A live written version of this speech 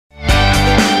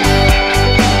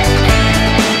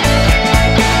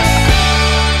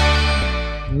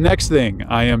next thing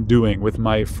I am doing with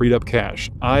my freed up cash,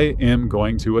 I am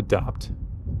going to adopt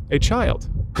a child.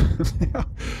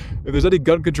 If there's any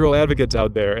gun control advocates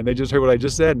out there and they just heard what I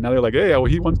just said, and now they're like, hey, well,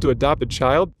 he wants to adopt a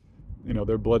child,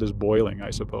 their blood is boiling, I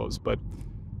suppose. But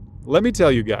let me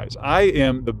tell you guys, I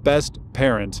am the best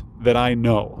parent that I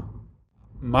know.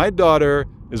 My daughter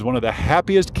is one of the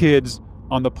happiest kids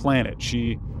on the planet.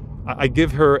 I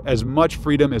give her as much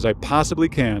freedom as I possibly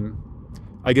can.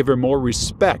 I give her more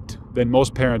respect than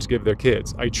most parents give their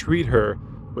kids. I treat her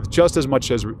with just as much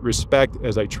as respect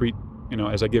as I treat,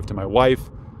 as I give to my wife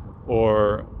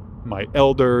or my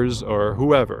elders or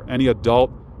whoever, any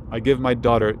adult. I give my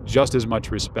daughter just as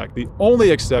much respect. The only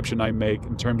exception I make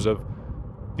in terms of,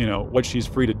 what she's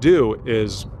free to do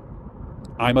is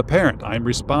I'm a parent. I'm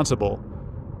responsible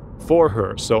for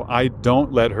her. So I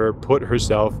don't let her put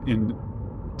herself in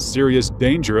serious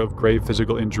danger of grave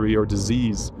physical injury or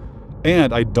disease.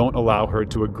 And I don't allow her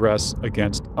to aggress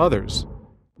against others.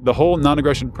 The whole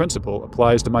non-aggression principle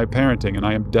applies to my parenting, and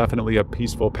I am definitely a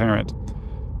peaceful parent.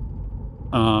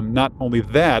 Not only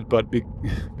that, but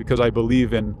because I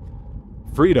believe in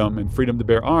freedom and freedom to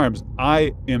bear arms,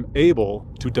 I am able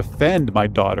to defend my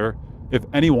daughter if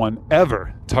anyone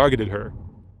ever targeted her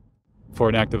for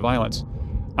an act of violence.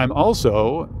 I'm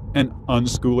also an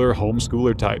unschooler,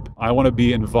 homeschooler type. I want to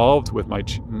be involved with my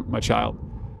child.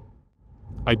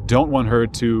 I don't want her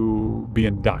to be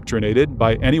indoctrinated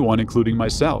by anyone, including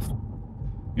myself.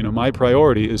 My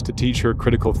priority is to teach her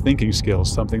critical thinking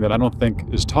skills, something that I don't think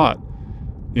is taught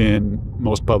in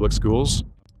most public schools.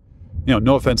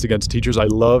 No offense against teachers. I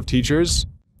love teachers.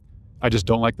 I just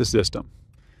don't like the system.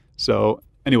 So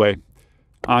anyway,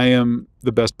 I am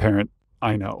the best parent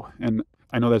I know. And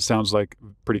I know that sounds like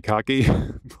pretty cocky,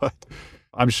 but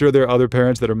I'm sure there are other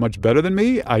parents that are much better than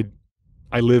me.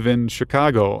 I live in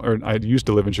Chicago, or I used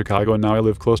to live in Chicago, and now I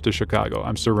live close to Chicago.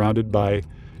 I'm surrounded by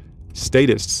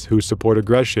statists who support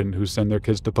aggression, who send their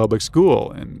kids to public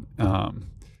school. And I'm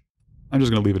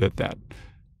just going to leave it at that.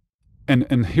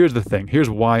 And here's the thing. Here's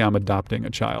why I'm adopting a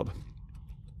child.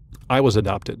 I was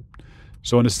adopted.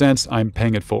 So in a sense, I'm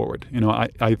paying it forward.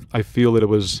 I feel that it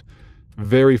was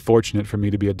very fortunate for me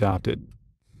to be adopted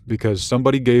because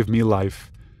somebody gave me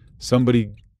life.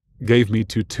 Somebody gave me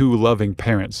to two loving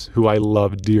parents who I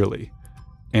love dearly.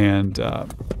 And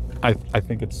I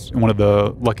think it's one of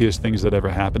the luckiest things that ever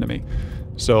happened to me.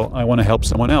 So I want to help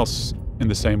someone else in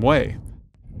the same way.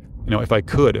 If I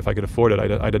could afford it,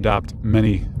 I'd adopt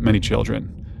many, many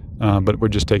children. But we're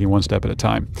just taking one step at a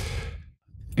time.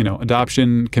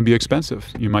 Adoption can be expensive.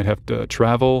 You might have to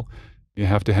travel. You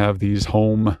have to have these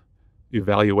home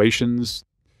evaluations.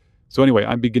 So anyway,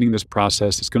 I'm beginning this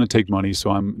process. It's going to take money, so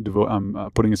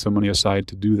I'm putting some money aside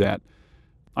to do that.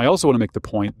 I also want to make the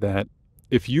point that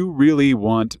if you really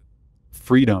want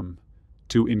freedom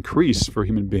to increase for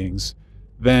human beings,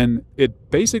 then it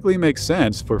basically makes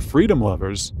sense for freedom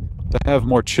lovers to have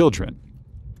more children.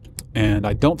 And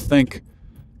I don't think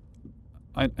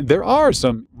there are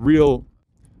some real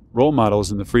role models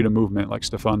in the freedom movement like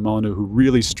Stefan Molyneux who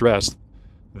really stressed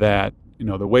that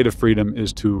the way to freedom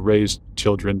is to raise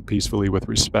children peacefully with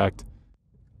respect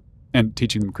and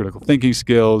teaching them critical thinking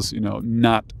skills,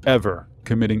 not ever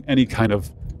committing any kind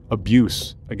of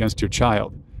abuse against your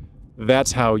child.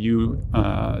 That's how you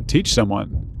teach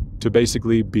someone to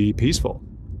basically be peaceful,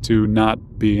 to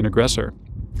not be an aggressor.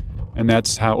 And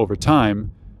that's how, over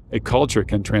time, a culture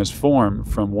can transform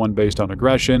from one based on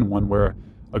aggression, one where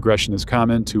aggression is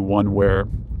common, to one where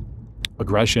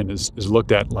aggression is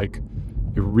looked at like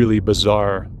a really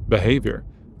bizarre behavior,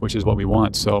 which is what we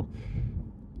want. So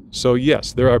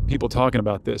yes, there are people talking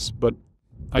about this, but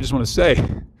I just want to say,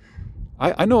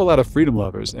 I know a lot of freedom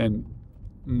lovers, and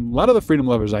a lot of the freedom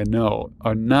lovers I know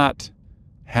are not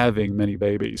having many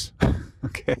babies.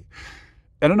 Okay.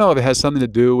 I don't know if it has something to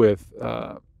do with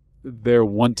their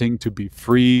wanting to be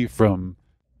free from,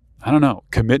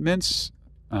 commitments,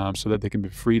 so that they can be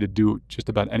free to do just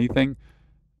about anything.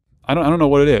 I don't know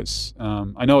what it is.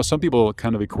 I know some people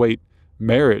kind of equate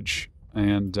marriage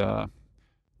and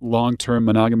long-term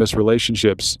monogamous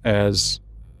relationships as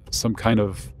some kind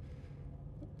of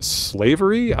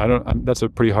slavery. That's a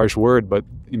pretty harsh word, but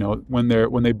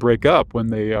when they break up, when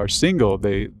they are single,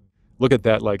 they look at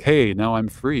that like, hey, now I'm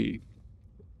free.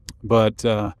 But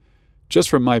just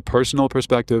from my personal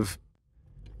perspective,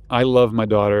 I love my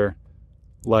daughter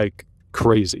like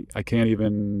crazy. I can't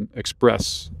even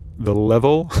express the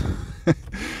level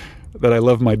that I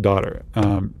love my daughter.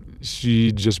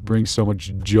 She just brings so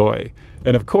much joy.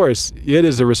 And of course, it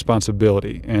is a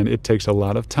responsibility, and it takes a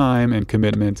lot of time and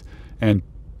commitment and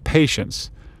patience.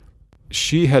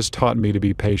 She has taught me to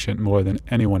be patient more than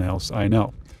anyone else I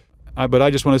know. But I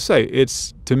just want to say,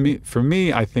 for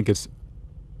me, I think it's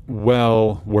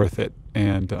well worth it.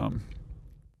 And,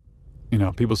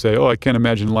 people say, oh, I can't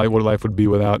imagine what life would be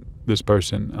without this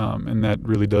person. And that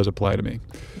really does apply to me.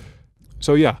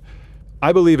 So yeah,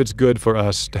 I believe it's good for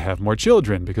us to have more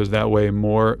children, because that way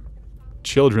more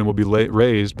children will be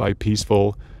raised by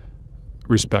peaceful,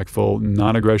 respectful,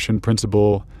 non-aggression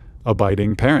principle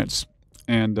abiding parents.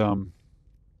 And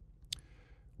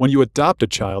when you adopt a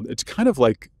child, it's kind of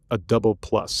like a double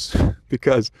plus,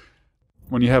 because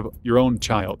when you have your own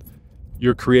child,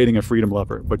 you're creating a freedom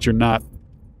lover, but you're not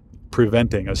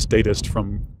preventing a statist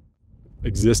from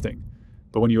existing.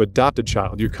 But when you adopt a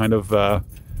child, you're kind of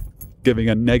giving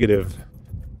a negative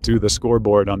to the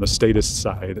scoreboard on the statist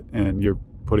side, and you're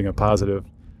putting a positive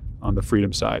on the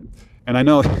freedom side. And I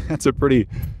know that's a pretty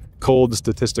cold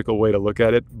statistical way to look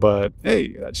at it, but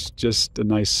hey, that's just a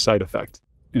nice side effect.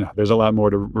 There's a lot more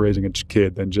to raising a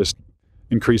kid than just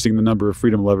increasing the number of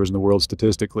freedom lovers in the world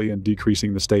statistically and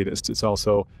decreasing the statists. It's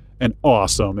also an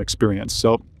awesome experience.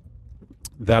 So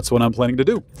that's what I'm planning to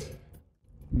do.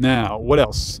 Now, what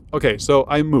else? Okay, so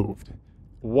I moved.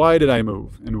 Why did I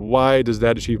move? And why does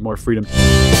that achieve more freedom?